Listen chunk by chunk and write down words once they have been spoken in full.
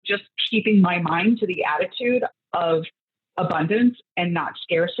just keeping my mind to the attitude of abundance and not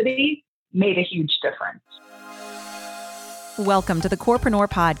scarcity made a huge difference. Welcome to the Corepreneur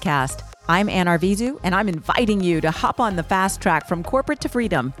podcast. I'm Arvizu, and I'm inviting you to hop on the fast track from corporate to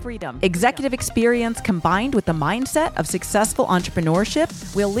freedom. Executive experience combined with the mindset of successful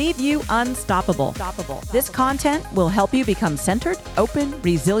entrepreneurship will leave you unstoppable. This content will help you become centered, open,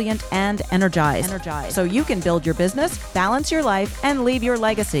 resilient, and energized. So you can build your business, balance your life, and leave your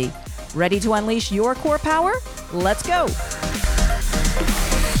legacy. Ready to unleash your core power? Let's go.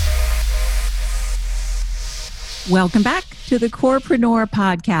 Welcome back to the Corepreneur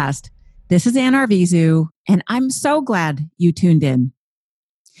podcast. This is Arvizu, and I'm so glad you tuned in.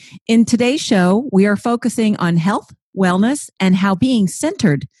 In today's show, we are focusing on health, wellness, and how being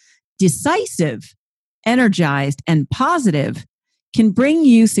centered, decisive, energized, and positive can bring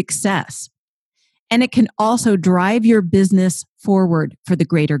you success. And it can also drive your business forward for the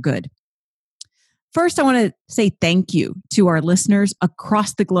greater good. First, I want to say thank you to our listeners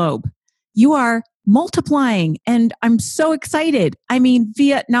across the globe. You are multiplying, and I'm so excited. I mean,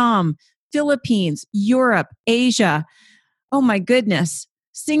 Vietnam, Philippines, Europe, Asia. Oh my goodness.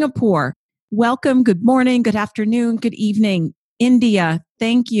 Singapore. Welcome. Good morning. Good afternoon. Good evening. India.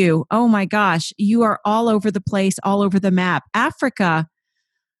 Thank you. Oh my gosh. You are all over the place, all over the map. Africa.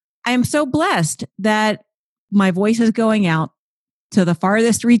 I am so blessed that my voice is going out to the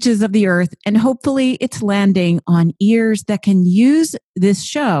farthest reaches of the earth, and hopefully it's landing on ears that can use this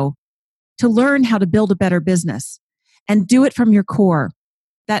show to learn how to build a better business and do it from your core.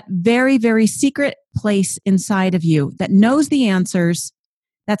 That very, very secret place inside of you that knows the answers,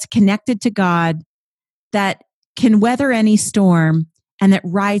 that's connected to God, that can weather any storm, and that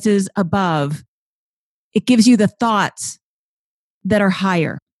rises above. It gives you the thoughts that are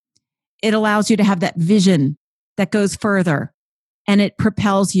higher. It allows you to have that vision that goes further, and it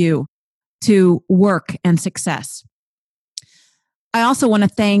propels you to work and success. I also want to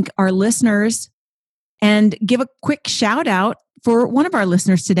thank our listeners and give a quick shout out for one of our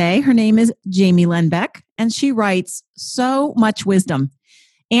listeners today. Her name is Jamie Lenbeck, and she writes so much wisdom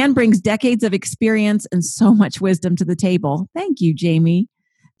and brings decades of experience and so much wisdom to the table. Thank you, Jamie.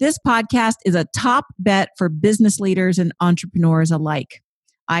 This podcast is a top bet for business leaders and entrepreneurs alike.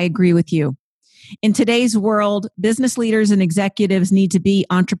 I agree with you. In today's world, business leaders and executives need to be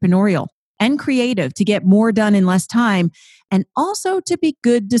entrepreneurial and creative to get more done in less time, and also to be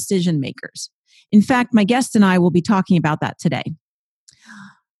good decision makers. In fact, my guest and I will be talking about that today.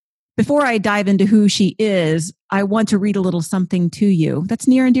 Before I dive into who she is, I want to read a little something to you that's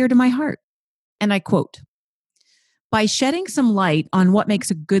near and dear to my heart. And I quote, "By shedding some light on what makes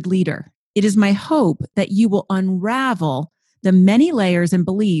a good leader, it is my hope that you will unravel the many layers and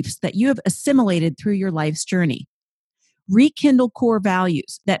beliefs that you have assimilated through your life's journey. Rekindle core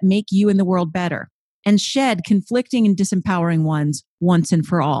values that make you and the world better, and shed conflicting and disempowering ones once and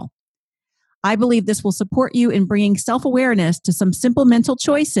for all. I believe this will support you in bringing self-awareness to some simple mental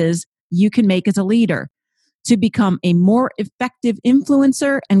choices you can make as a leader to become a more effective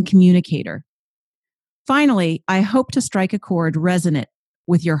influencer and communicator. Finally, I hope to strike a chord resonant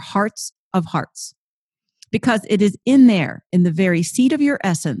with your hearts of hearts, because it is in there, in the very seat of your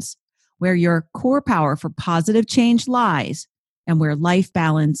essence, where your core power for positive change lies and where life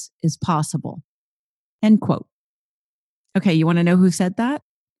balance is possible." End quote. Okay, you want to know who said that?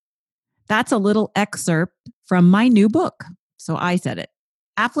 That's a little excerpt from my new book. So I said it.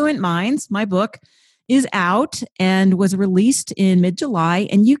 Affluent Minds, my book, is out and was released in mid-July,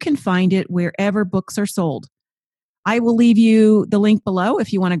 and you can find it wherever books are sold. I will leave you the link below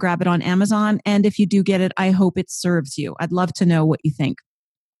if you want to grab it on Amazon. And if you do get it, I hope it serves you. I'd love to know what you think.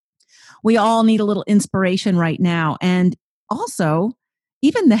 We all need a little inspiration right now. And also,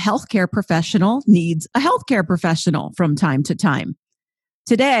 even the healthcare professional needs a healthcare professional from time to time.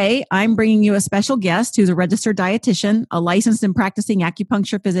 Today, I'm bringing you a special guest who's a registered dietitian, a licensed and practicing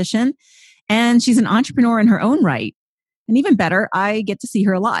acupuncture physician, and she's an entrepreneur in her own right. And even better, I get to see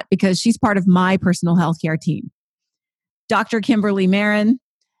her a lot because she's part of my personal healthcare team. Dr. Kimberly Marin,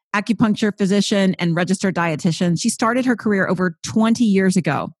 acupuncture physician and registered dietitian. She started her career over 20 years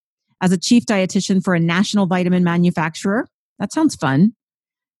ago as a chief dietitian for a national vitamin manufacturer. That sounds fun,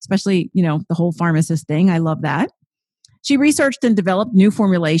 especially, the whole pharmacist thing. I love that. She researched and developed new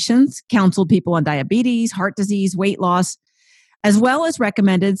formulations, counseled people on diabetes, heart disease, weight loss, as well as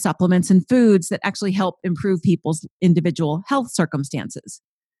recommended supplements and foods that actually help improve people's individual health circumstances.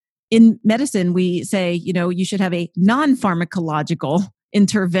 In medicine, we say, you should have a non-pharmacological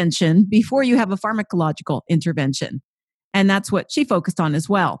intervention before you have a pharmacological intervention. And that's what she focused on as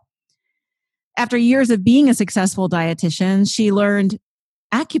well. After years of being a successful dietitian, she learned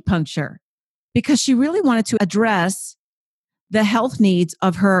acupuncture because she really wanted to address the health needs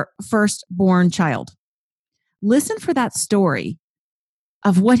of her firstborn child. Listen for that story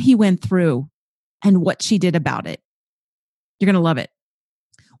of what he went through and what she did about it. You're going to love it.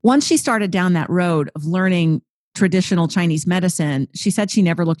 Once she started down that road of learning traditional Chinese medicine, she said she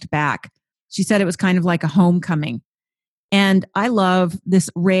never looked back. She said it was kind of like a homecoming. And I love this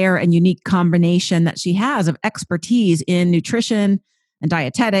rare and unique combination that she has of expertise in nutrition and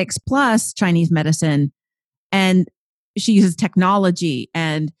dietetics plus Chinese medicine. And she uses technology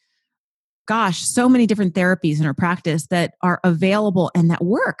and gosh, so many different therapies in her practice that are available and that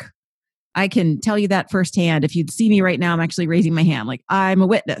work. I can tell you that firsthand. If you'd see me right now, I'm actually raising my hand like I'm a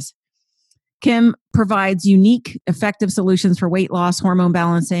witness. Kim provides unique, effective solutions for weight loss, hormone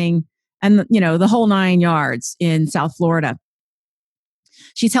balancing, and the whole 9 yards in South Florida.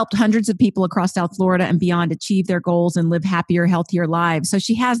 She's helped hundreds of people across South Florida and beyond achieve their goals and live happier, healthier lives. So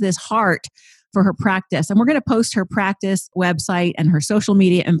she has this heart for her practice. And we're going to post her practice website and her social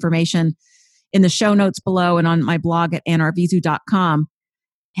media information in the show notes below and on my blog at arvizu.com.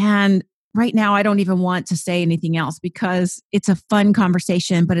 And right now, I don't even want to say anything else because it's a fun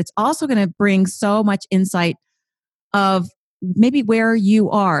conversation, but it's also going to bring so much insight of maybe where you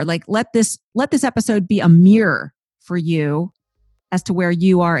are. Like let this episode be a mirror for you as to where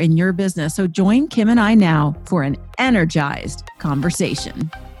you are in your business. So join Kim and I now for an energized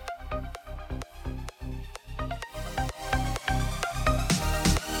conversation.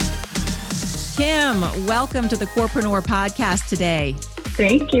 Kim, welcome to the Corepreneur podcast today.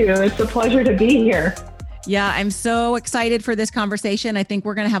 Thank you. It's a pleasure to be here. Yeah, I'm so excited for this conversation. I think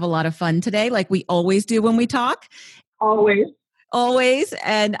we're going to have a lot of fun today, like we always do when we talk. Always.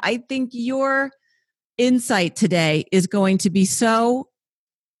 And I think your insight today is going to be so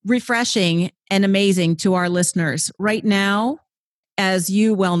refreshing and amazing to our listeners. Right now, as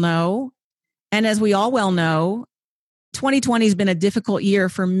you well know, and as we all well know, 2020 has been a difficult year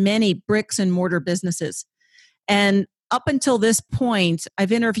for many bricks and mortar businesses. And up until this point,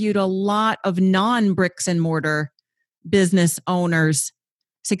 I've interviewed a lot of non-bricks and mortar business owners,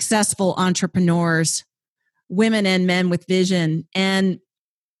 successful entrepreneurs, women and men with vision. And,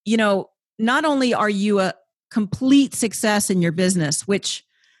 not only are you a complete success in your business, which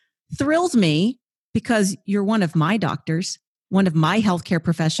thrills me because you're one of my doctors, one of my healthcare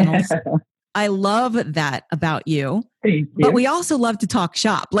professionals. I love that about you. Thank you. But we also love to talk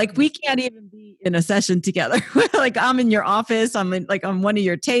shop. Like we can't even be in a session together. Like I'm in your office, I'm on one of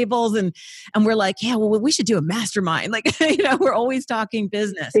your tables and we're like, yeah, well, we should do a mastermind. Like, we're always talking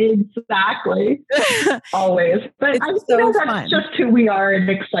business. Exactly. Always. But It's that's fun. just who we are and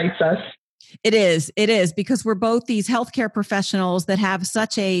excites us. It is because we're both these healthcare professionals that have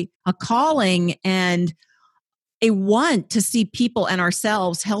such a calling and a want to see people and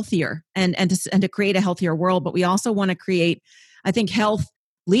ourselves healthier and to create a healthier world. But we also want to create, I think health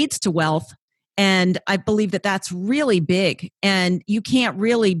leads to wealth. And I believe that that's really big. And you can't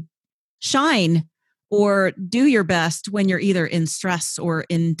really shine or do your best when you're either in stress or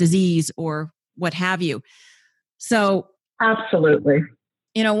in disease or what have you. So absolutely.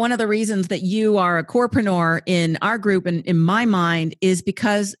 One of the reasons that you are a corepreneur in our group and in my mind is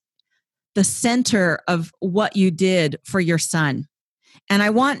because the center of what you did for your son. And I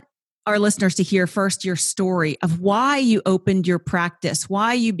want our listeners to hear first your story of why you opened your practice,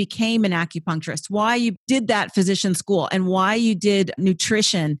 why you became an acupuncturist, why you did that physician school, and why you did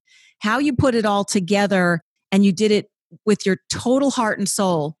nutrition, how you put it all together and you did it with your total heart and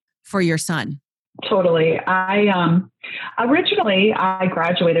soul for your son. Totally. Originally, I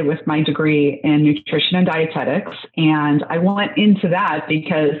graduated with my degree in nutrition and dietetics, and I went into that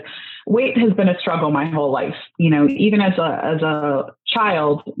because weight has been a struggle my whole life. Even as a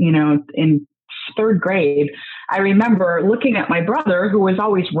child, in third grade, I remember looking at my brother who was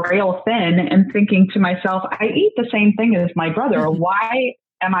always rail thin and thinking to myself, I eat the same thing as my brother. Why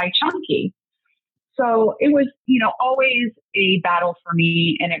am I chunky? So it was, always a battle for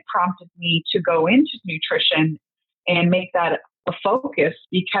me, and it prompted me to go into nutrition and make that a focus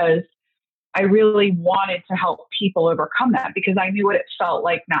because I really wanted to help people overcome that because I knew what it felt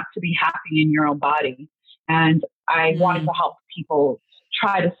like not to be happy in your own body. And I wanted to help people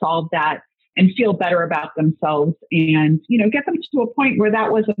try to solve that and feel better about themselves and, get them to a point where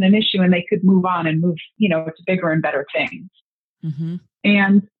that wasn't an issue and they could move on and move, to bigger and better things. Mm-hmm.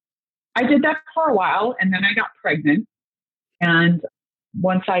 And I did that for a while, and then I got pregnant. And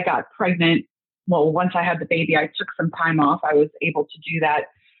once I got pregnant, once I had the baby, I took some time off. I was able to do that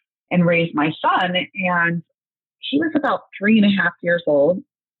and raise my son. And he was about 3.5 years old.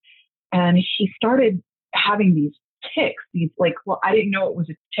 And he started having these ticks. He's like, well, I didn't know it was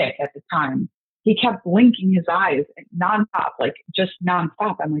a tick at the time. He kept blinking his eyes nonstop, like just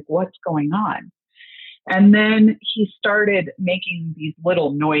nonstop. I'm like, what's going on? And then he started making these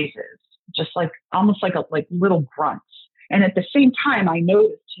little noises, just like almost like little grunts. And at the same time, I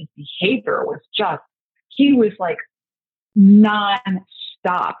noticed his behavior was just, he was like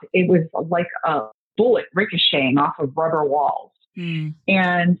non-stop. It was like a bullet ricocheting off of rubber walls. Mm.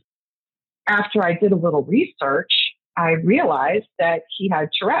 And after I did a little research, I realized that he had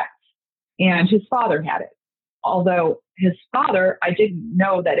Tourette's and his father had it. Although his father, I didn't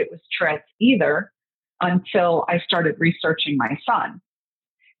know that it was Tourette's either until I started researching my son.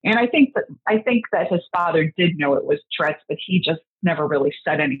 And I think that his father did know it was Tourette's, but he just never really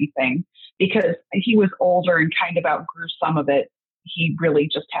said anything because he was older and kind of outgrew some of it. He really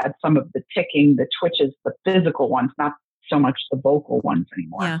just had some of the ticking, the twitches, the physical ones, not so much the vocal ones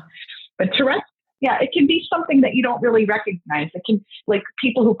anymore. Yeah. But Tourette's, yeah, it can be something that you don't really recognize. It can, like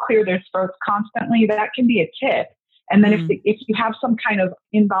people who clear their throats constantly, that can be a tip. And then if you have some kind of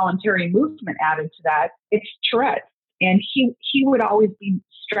involuntary movement added to that, it's Tourette's. And he would always be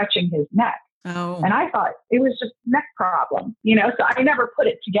stretching his neck. Oh. And I thought it was just neck problem, so I never put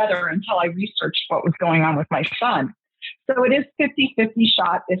it together until I researched what was going on with my son. So it is 50-50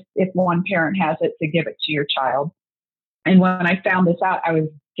 shot if one parent has it to give it to your child. And when I found this out, I was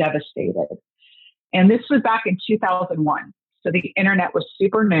devastated. And this was back in 2001. So the internet was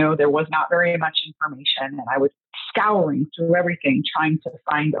super new. There was not very much information. And I was scouring through everything, trying to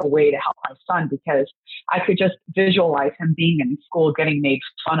find a way to help my son because I could just visualize him being in school getting made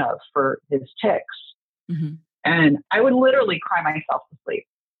fun of for his tics. Mm-hmm. And I would literally cry myself to sleep.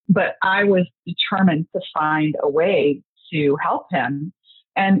 But I was determined to find a way to help him.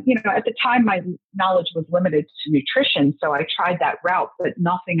 And, at the time, my knowledge was limited to nutrition. So I tried that route, but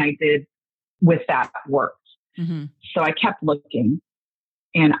nothing I did with that worked. Mm-hmm. So I kept looking,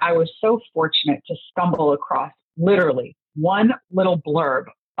 and I was so fortunate to stumble across literally one little blurb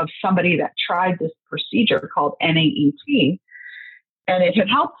of somebody that tried this procedure called NAET, and it had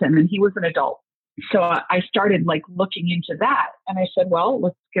helped him, and he was an adult. So I started looking into that, and I said, well,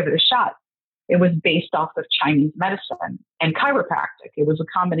 let's give it a shot. It was based off of Chinese medicine and chiropractic. It was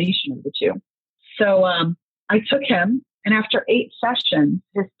a combination of the two. So I took him, and after 8 sessions,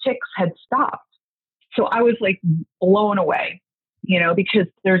 his tics had stopped. So I was blown away, because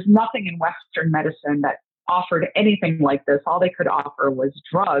there's nothing in Western medicine that offered anything like this. All they could offer was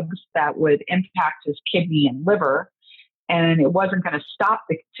drugs that would impact his kidney and liver. And it wasn't going to stop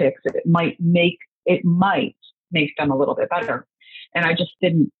the tics. It might make them a little bit better. And I just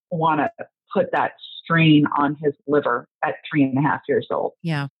didn't want to put that strain on his liver at 3.5 years old.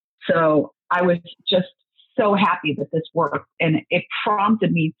 Yeah. So I was just so happy that this worked. And it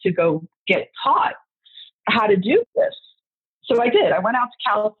prompted me to go get taught how to do this. So I did. I went out to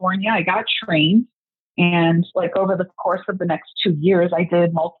California. I got trained. And over the course of the next 2 years, I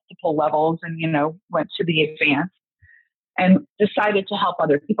did multiple levels and, went to the advanced and decided to help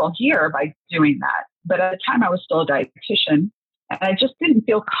other people here by doing that. But at the time I was still a dietitian, and I just didn't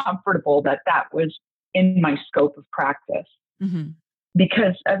feel comfortable that was in my scope of practice. Mm-hmm.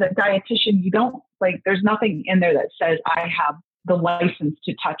 Because as a dietitian, you don't there's nothing in there that says I have the license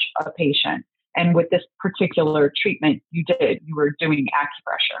to touch a patient. And with this particular treatment, you were doing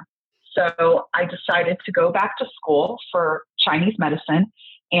acupressure. So I decided to go back to school for Chinese medicine.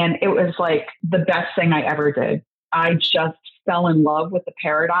 And it was the best thing I ever did. I just fell in love with the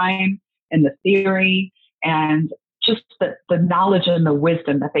paradigm and the theory and just the knowledge and the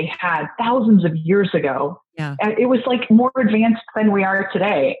wisdom that they had thousands of years ago. Yeah. And it was more advanced than we are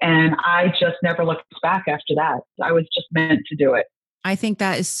today. And I just never looked back after that. I was just meant to do it. I think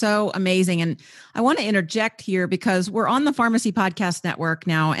that is so amazing. And I want to interject here because we're on the Pharmacy Podcast Network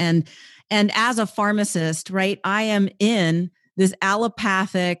now. And as a pharmacist, right, I am in this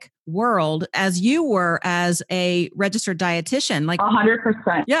allopathic world as you were as a registered dietitian.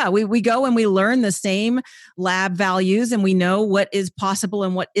 100%. Yeah, we go and we learn the same lab values and we know what is possible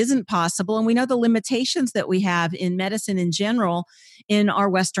and what isn't possible. And we know the limitations that we have in medicine in general in our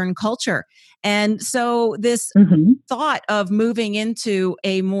Western culture. And so this thought of moving into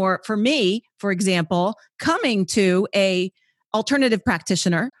a more, for me, for example, coming to a alternative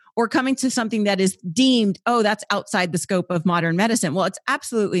practitioner or coming to something that is deemed, that's outside the scope of modern medicine. Well, it's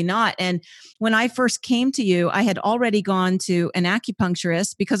absolutely not. And when I first came to you, I had already gone to an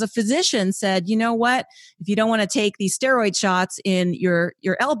acupuncturist because a physician said, you know what, if you don't want to take these steroid shots in your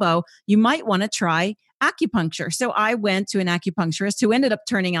elbow, you might want to try acupuncture. So I went to an acupuncturist who ended up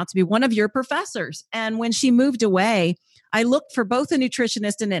turning out to be one of your professors. And when she moved away, I looked for both a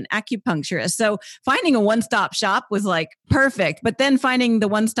nutritionist and an acupuncturist. So finding a one-stop shop was like perfect. But then finding the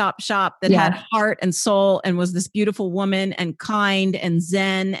one-stop shop that had heart and soul and was this beautiful woman and kind and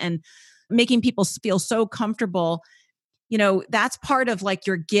zen and making people feel so comfortable, that's part of like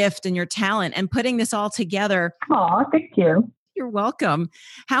your gift and your talent and putting this all together. Oh, thank you. You're welcome.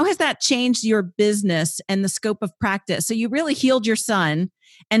 How has that changed your business and the scope of practice? So you really healed your son,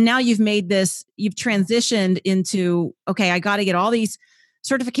 and now you've transitioned into, okay, I got to get all these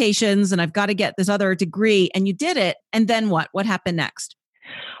certifications and I've got to get this other degree, and you did it. And then what? What happened next?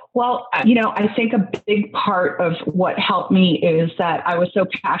 Well, I think a big part of what helped me is that I was so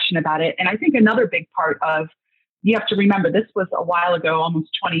passionate about it. And I think another big part of, you have to remember, this was a while ago, almost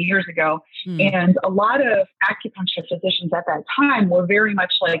 20 years ago. And a lot of acupuncture physicians at that time were very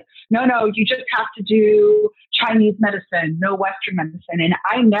much like, no, you just have to do Chinese medicine, no Western medicine. And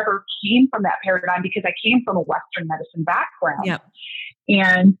I never came from that paradigm because I came from a Western medicine background. Yep.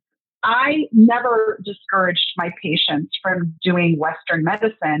 And I never discouraged my patients from doing Western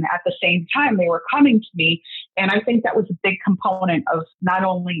medicine. At the same time, they were coming to me. And I think that was a big component of not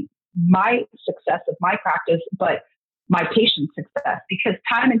only my success of my practice, but my patient's success. Because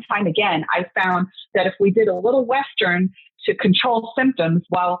time and time again, I found that if we did a little Western to control symptoms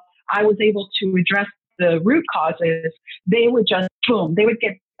while I was able to address the root causes, they would just, boom, they would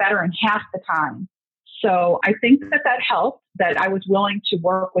get better in half the time. So I think that helped, that I was willing to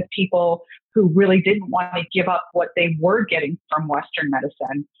work with people who really didn't want to give up what they were getting from Western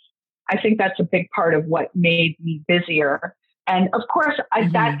medicine. I think that's a big part of what made me busier. And of course,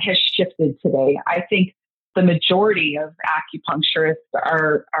 that has shifted today. I think the majority of acupuncturists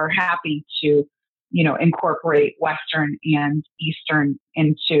are happy to, incorporate Western and Eastern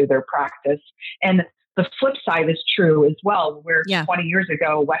into their practice. And the flip side is true as well, where 20 years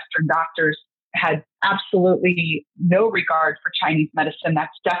ago, Western doctors had absolutely no regard for Chinese medicine.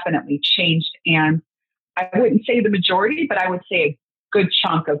 That's definitely changed. And I wouldn't say the majority, but I would say a good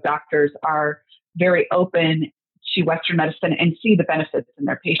chunk of doctors are very open to Western medicine and see the benefits in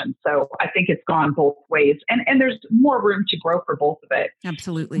their patients. So I think it's gone both ways. And there's more room to grow for both of it.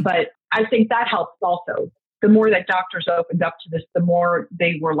 Absolutely. But I think that helps also. The more that doctors opened up to this, the more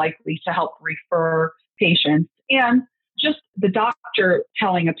they were likely to help refer patients. And just the doctor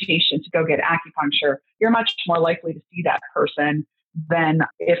telling a patient to go get acupuncture, you're much more likely to see that person than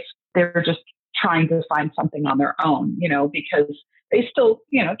if they're just trying to find something on their own, because they still,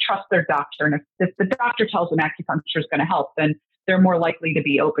 trust their doctor. And if the doctor tells them acupuncture is going to help, then they're more likely to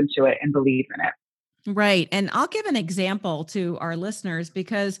be open to it and believe in it. Right. And I'll give an example to our listeners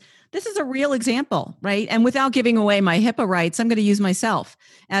because this is a real example, right? And without giving away my HIPAA rights, I'm going to use myself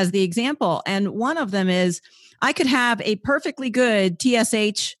as the example. And one of them is I could have a perfectly good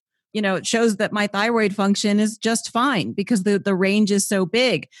TSH, it shows that my thyroid function is just fine because the range is so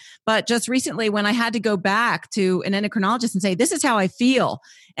big. But just recently when I had to go back to an endocrinologist and say, this is how I feel,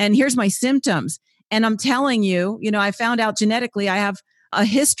 and here's my symptoms. And I'm telling you, I found out genetically I have a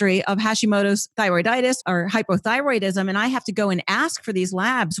history of Hashimoto's thyroiditis or hypothyroidism, and I have to go and ask for these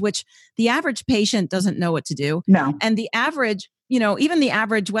labs, which the average patient doesn't know what to do. No. And the average, even the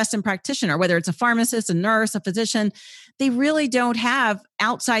average Western practitioner, whether it's a pharmacist, a nurse, a physician, they really don't have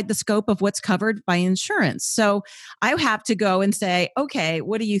outside the scope of what's covered by insurance. So I have to go and say, okay,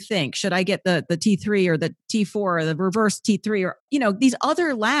 what do you think? Should I get the T3 or the T4 or the reverse T3 or, these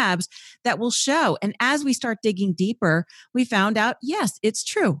other labs that will show. And as we start digging deeper, we found out, yes, it's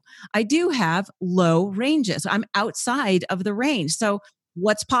true. I do have low ranges. I'm outside of the range. So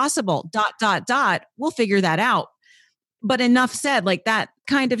what's possible? ... We'll figure that out. But enough said, like that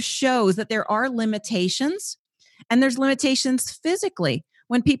kind of shows that there are limitations, and there's limitations physically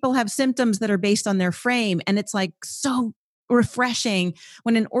when people have symptoms that are based on their frame. And it's like so refreshing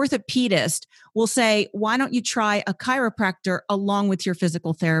when an orthopedist will say, why don't you try a chiropractor along with your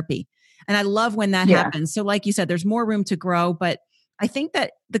physical therapy? And I love when that happens. So like you said, there's more room to grow. But I think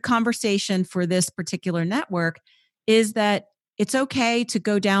that the conversation for this particular network is that it's okay to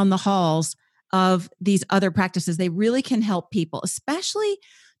go down the halls of these other practices. They really can help people, especially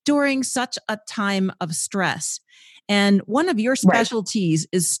during such a time of stress. And one of your specialties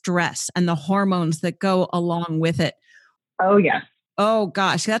is stress and the hormones that go along with it. Oh, yes. Oh,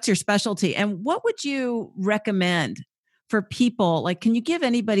 gosh, that's your specialty. And what would you recommend for people? Like, can you give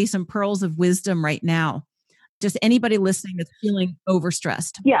anybody some pearls of wisdom right now? Just anybody listening that's feeling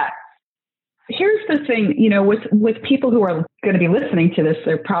overstressed. Yeah. Here's the thing, with people who are going to be listening to this,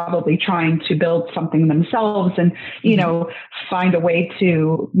 they're probably trying to build something themselves and, find a way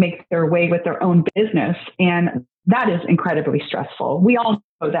to make their way with their own business. And that is incredibly stressful. We all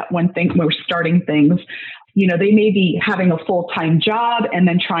know that when we're starting things, They may be having a full-time job and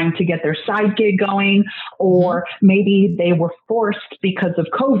then trying to get their side gig going, or maybe they were forced because of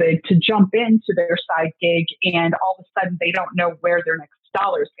COVID to jump into their side gig, and all of a sudden they don't know where their next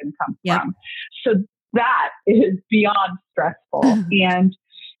dollar is going to come from. So that is beyond stressful. And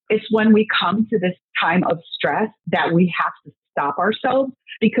it's when we come to this time of stress that we have to stop ourselves,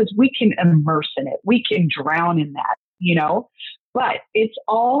 because we can immerse in it. We can drown in that, but it's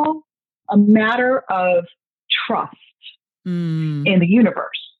all a matter of trust in the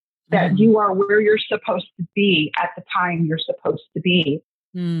universe that you are where you're supposed to be at the time you're supposed to be.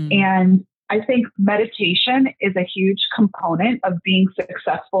 And I think meditation is a huge component of being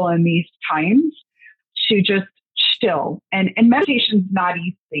successful in these times, to just chill. And meditation is not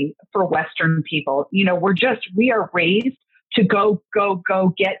easy for Western people. We are raised to go,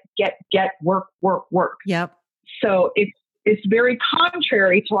 get, work. Yep. So it's very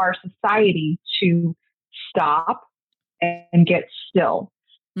contrary to our society to stop and get still.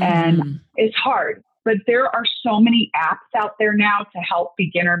 And it's hard, but there are so many apps out there now to help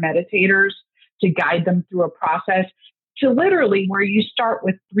beginner meditators, to guide them through a process, to literally where you start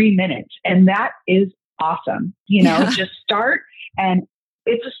with 3 minutes. And that is awesome. Just start, and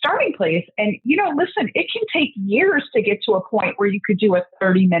it's a starting place. And, listen, it can take years to get to a point where you could do a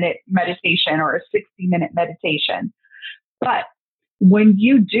 30-minute meditation or a 60-minute meditation. But when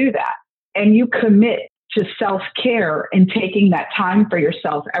you do that and you commit to self-care and taking that time for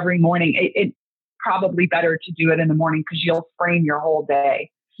yourself every morning, it's probably better to do it in the morning, because you'll frame your whole day.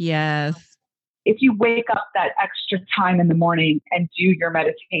 Yes. If you wake up that extra time in the morning and do your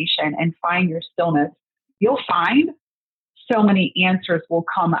meditation and find your stillness, you'll find so many answers will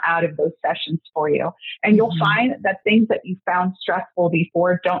come out of those sessions for you. And you'll find that things that you found stressful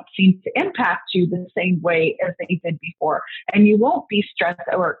before don't seem to impact you the same way as they did before. And you won't be stressed,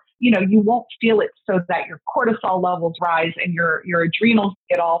 or, you won't feel it so that your cortisol levels rise and your adrenals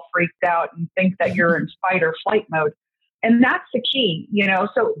get all freaked out and think that you're in fight or flight mode. And that's the key,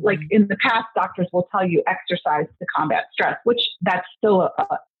 So like in the past, doctors will tell you exercise to combat stress, which that's still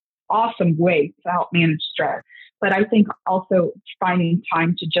a awesome way to help manage stress. But I think also finding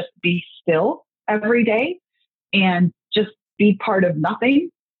time to just be still every day and just be part of nothing,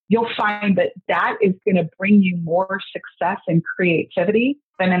 you'll find that is going to bring you more success and creativity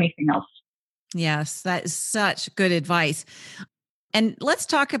than anything else. Yes, that is such good advice. And let's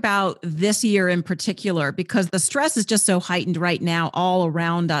talk about this year in particular, because the stress is just so heightened right now all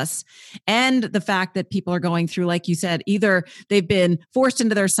around us. And the fact that people are going through, like you said, either they've been forced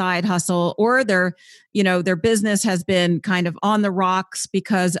into their side hustle, or their business has been kind of on the rocks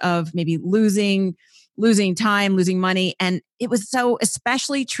because of maybe losing time, losing money. And it was so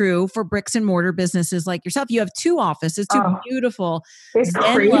especially true for bricks and mortar businesses like yourself. You have 2 offices, 2 beautiful,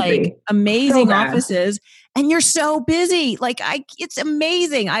 Zen-like, amazing offices, and you're so busy. It's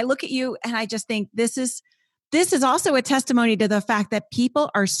amazing. I look at you and I just think this is also a testimony to the fact that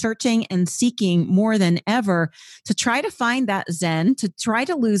people are searching and seeking more than ever to try to find that Zen, to try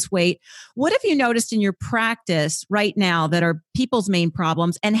to lose weight. What have you noticed in your practice right now that are people's main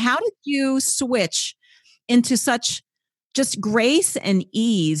problems? And how did you switch into such just grace and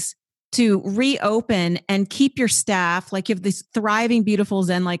ease to reopen and keep your staff? Like, you have these thriving, beautiful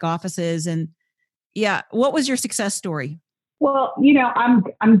Zen-like offices. And what was your success story? Well, I'm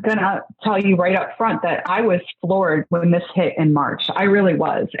going to tell you right up front that I was floored when this hit in March. I really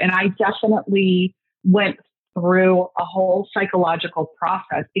was. And I definitely went through a whole psychological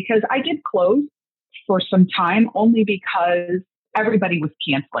process, because I did close for some time only because everybody was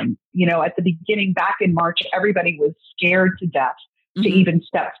canceling. At the beginning, back in March, everybody was scared to death to even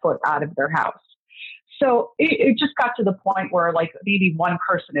step foot out of their house. So it just got to the point where maybe one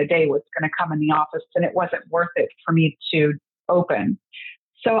person a day was going to come in the office, and it wasn't worth it for me to open.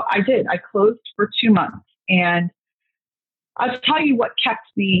 So I did. I closed for 2 months, and I'll tell you what kept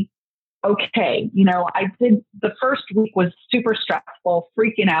me okay. I did, the first week was super stressful,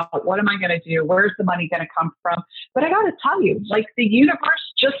 freaking out. What am I going to do? Where's the money going to come from? But I got to tell you, the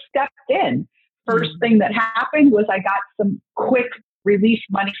universe just stepped in. First thing that happened was I got some quick relief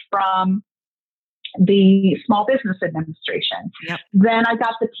money from the Small Business Administration. Yep. Then I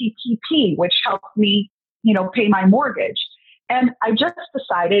got the PPP, which helped me, pay my mortgage. And I just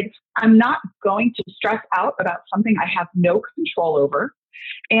decided I'm not going to stress out about something I have no control over.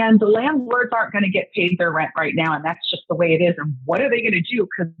 And the landlords aren't going to get paid their rent right now. And that's just the way it is. And what are they going to do?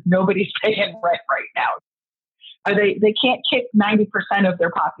 Because nobody's paying rent right now. They can't kick 90% of their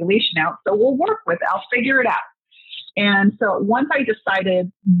population out. So we'll work with it. I'll figure it out. And so once I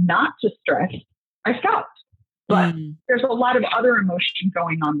decided not to stress, I stopped. But there's a lot of other emotion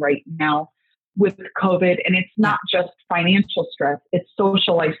going on right now with COVID, and it's not just financial stress, it's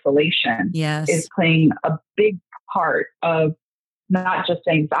social isolation is Yes. playing a big part of not just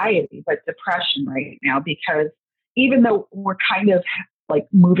anxiety, but depression right now, because even though we're kind of like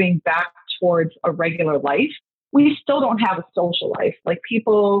moving back towards a regular life, we still don't have a social life. Like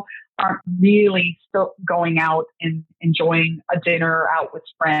people aren't really still going out and enjoying a dinner out with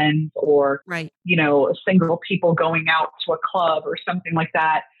friends, or, Right. single people going out to a club or something like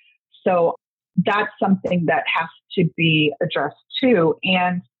that. So that's something that has to be addressed too.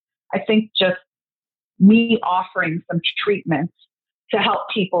 And I think just me offering some treatments to help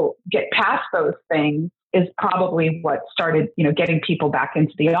people get past those things is probably what started, getting people back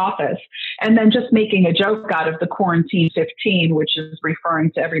into the office. And then just making a joke out of the quarantine 15, which is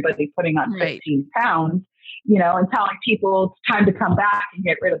referring to everybody putting on 15 pounds, and telling people it's time to come back and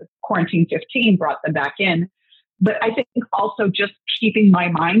get rid of the quarantine 15, brought them back in. But I think also just keeping my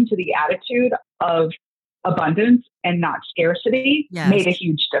mind to the attitude of abundance and not scarcity made a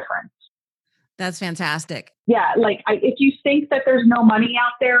huge difference. That's fantastic. Yeah. Like if you think that there's no money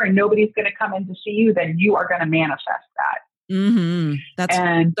out there and nobody's going to come in to see you, then you are going to manifest that. Mm-hmm. That's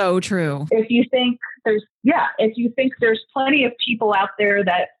so true. If you think there's plenty of people out there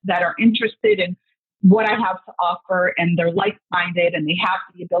that are interested in what I have to offer, and they're like-minded and they have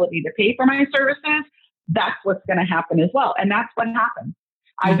the ability to pay for my services, that's what's going to happen as well. And that's what happened.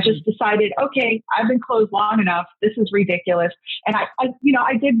 I just decided, okay, I've been closed long enough. This is ridiculous. And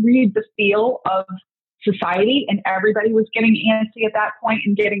I did read the feel of society, and everybody was getting antsy at that point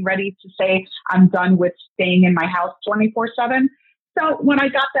and getting ready to say, I'm done with staying in my house 24/7. So when I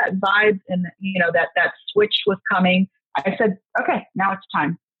got that vibe and, that switch was coming, I said, okay, now it's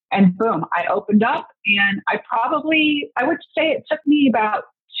time. And boom, I opened up, and I would say it took me about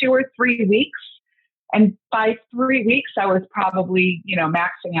 2 or 3 weeks. And by 3 weeks, I was probably,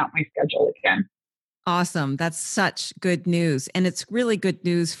 maxing out my schedule again. Awesome. That's such good news. And it's really good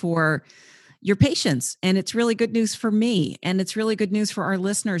news for your patients. And it's really good news for me. And it's really good news for our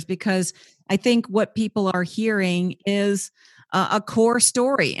listeners, because I think what people are hearing is a core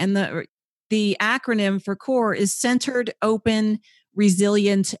story. And the acronym for CORE is centered, open,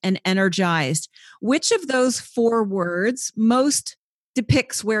 resilient, and energized. Which of those 4 words most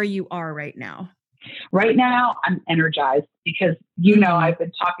depicts where you are right now? Right now, I'm energized because, I've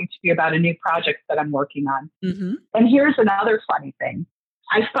been talking to you about a new project that I'm working on. Mm-hmm. And here's another funny thing.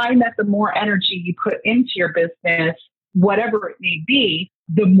 I find that the more energy you put into your business, whatever it may be,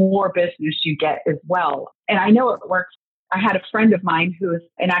 the more business you get as well. And I know it works. I had a friend of mine who is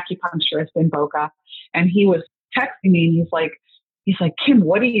an acupuncturist in Boca, and he was texting me, and he's like, Kim,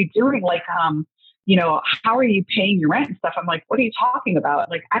 what are you doing? Like, how are you paying your rent and stuff? I'm like, what are you talking about?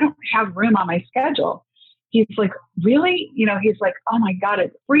 Like, I don't have room on my schedule. He's like, really? He's like, oh my God,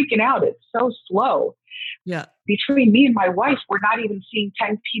 it's freaking out. It's so slow. Yeah. Between me and my wife, we're not even seeing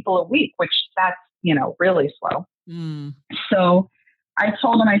 10 people a week, which that's, really slow. Mm. So I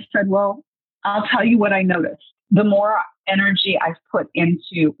told him, I said, well, I'll tell you what I noticed. The more energy I've put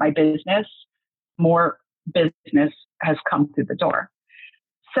into my business, more business has come through the door.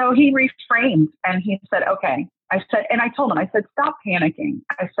 So he reframed and he said, okay. I told him, I said, stop panicking.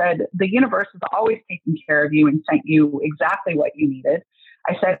 I said, the universe has always taken care of you and sent you exactly what you needed.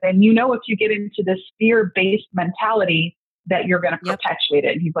 I said, and if you get into this fear-based mentality that you're going to perpetuate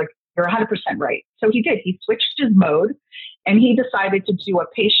it. And he's like, you're 100% right. So he did. He switched his mode, and he decided to do a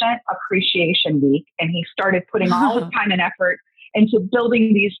patient appreciation week. And he started putting all his time and effort into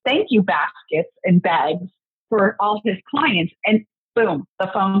building these thank you baskets and bags for all his clients. And boom, the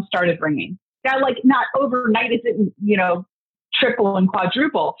phone started ringing. Now, like, not overnight, it didn't, triple and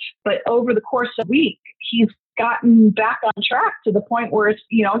quadruple, but over the course of a week, he's gotten back on track to the point where it's,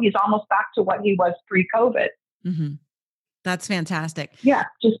 he's almost back to what he was pre-COVID. Mm-hmm. That's fantastic. Yeah,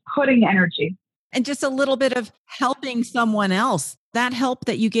 just putting energy. And just a little bit of helping someone else. That help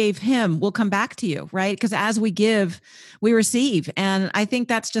that you gave him will come back to you, right? Because as we give, we receive. And I think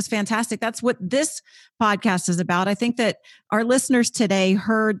that's just fantastic. That's what this podcast is about. I think that our listeners today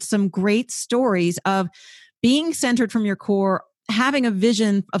heard some great stories of being centered from your core, having a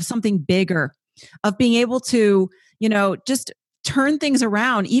vision of something bigger, of being able to, just turn things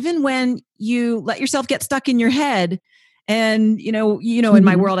around, even when you let yourself get stuck in your head. And, mm-hmm. in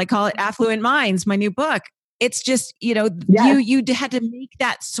my world, I call it Affluent Minds, my new book. It's just, you had to make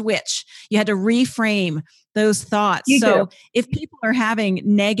that switch. You had to reframe those thoughts. If people are having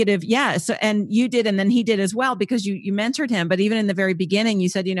negative, and you did, and then he did as well, because you mentored him. But even in the very beginning, you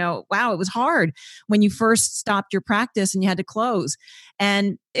said, wow, it was hard when you first stopped your practice and you had to close.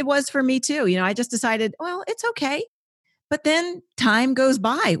 And it was for me too. I just decided, well, it's okay. But then time goes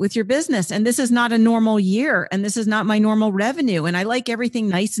by with your business, and this is not a normal year, and this is not my normal revenue. And I like everything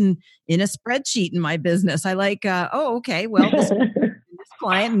nice and in a spreadsheet in my business. I like, okay, well, this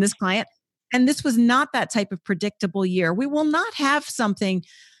client and this client. And this was not that type of predictable year. We will not have something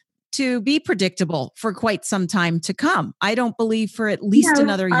to be predictable for quite some time to come. I don't believe for at least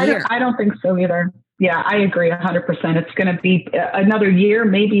another year. I don't think so either. Yeah, I agree 100%. It's going to be another year,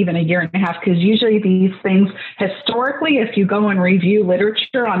 maybe even a year and a half, because usually these things, historically, if you go and review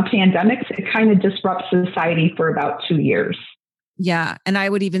literature on pandemics, it kind of disrupts society for about 2 years. Yeah. And I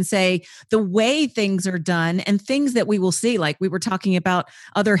would even say the way things are done and things that we will see, like we were talking about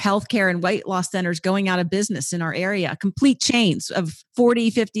other healthcare and weight loss centers going out of business in our area, complete chains of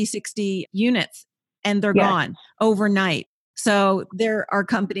 40, 50, 60 units, and they're gone overnight. So there are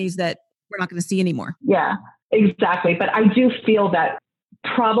companies that we're not going to see anymore. Yeah, exactly. But I do feel that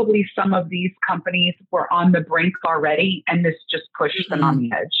probably some of these companies were on the brink already, and this just pushed them on the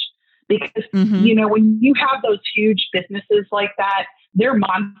edge. Because, when you have those huge businesses like that, they're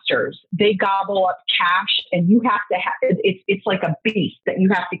monsters. They gobble up cash, and you have to have, it's like a beast that you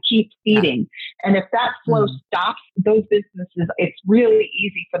have to keep feeding. Yeah. And if that flow stops, those businesses, it's really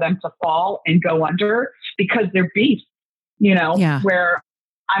easy for them to fall and go under because they're beasts, where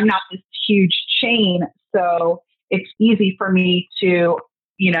I'm not this huge chain. So it's easy for me to,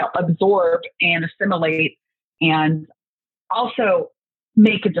 absorb and assimilate and also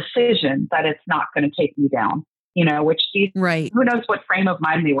make a decision that it's not going to take me down, which who knows what frame of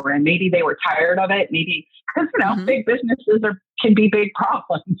mind they were in. Maybe they were tired of it. Maybe because, big businesses can be big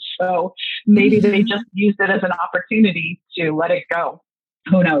problems. So maybe they just used it as an opportunity to let it go.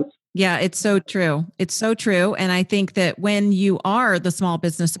 Who knows? Yeah, it's so true. It's so true. And I think that when you are the small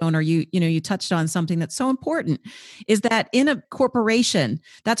business owner, you touched on something that's so important, is that in a corporation,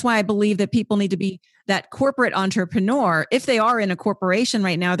 that's why I believe that people need to be that corporate entrepreneur. If they are in a corporation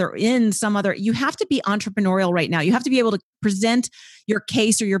right now, they're in some other, you have to be entrepreneurial right now. You have to be able to present your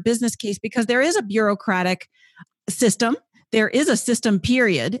case or your business case, because there is a bureaucratic system. There is a system,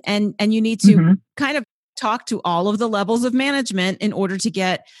 period. And you need to kind of talk to all of the levels of management in order to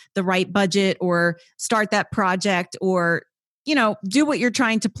get the right budget or start that project or, do what you're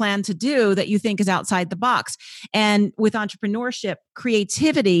trying to plan to do that you think is outside the box. And with entrepreneurship,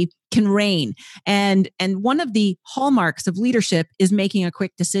 creativity can reign. And one of the hallmarks of leadership is making a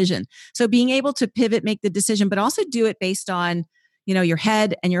quick decision. So being able to pivot, make the decision, but also do it based on, your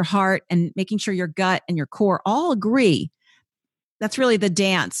head and your heart and making sure your gut and your core all agree. That's really the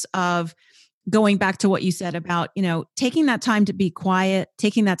dance of going back to what you said about, taking that time to be quiet,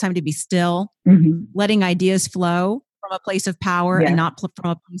 taking that time to be still, letting ideas flow from a place of power and not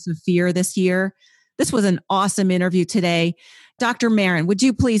from a place of fear this year. This was an awesome interview today. Dr. Marin, would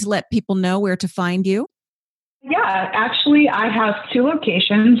you please let people know where to find you? Yeah, actually, I have 2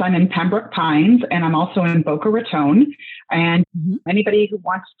 locations. I'm in Pembroke Pines, and I'm also in Boca Raton. And anybody who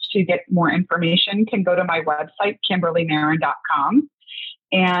wants to get more information can go to my website, KimberlyMarin.com.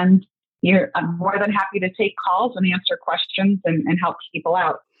 And I'm more than happy to take calls and answer questions and help people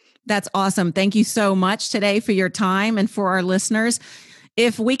out. That's awesome. Thank you so much today for your time and for our listeners.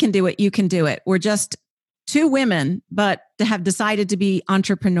 If we can do it, you can do it. We're just 2 women, but to have decided to be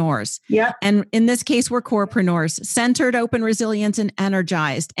entrepreneurs. Yeah. And in this case, we're corepreneurs, centered, open, resilient, and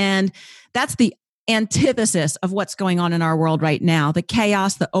energized. And that's the antithesis of what's going on in our world right now. The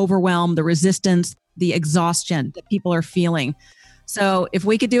chaos, the overwhelm, the resistance, the exhaustion that people are feeling. So if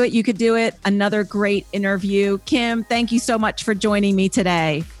we could do it, you could do it. Another great interview. Kim, thank you so much for joining me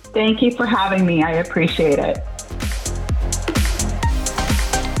today. Thank you for having me. I appreciate it.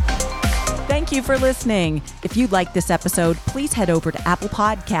 Thank you for listening. If you like this episode, please head over to Apple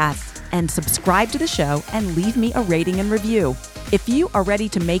Podcasts and subscribe to the show and leave me a rating and review. If you are ready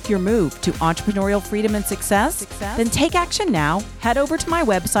to make your move to entrepreneurial freedom and success, then take action now. Head over to my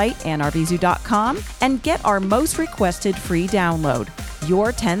website, Arvizu.com, and get our most requested free download.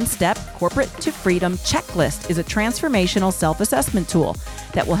 Your 10-step Corporate to Freedom checklist is a transformational self-assessment tool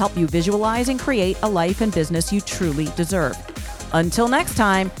that will help you visualize and create a life and business you truly deserve. Until next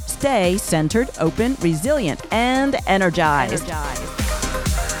time, stay centered, open, resilient, and energized.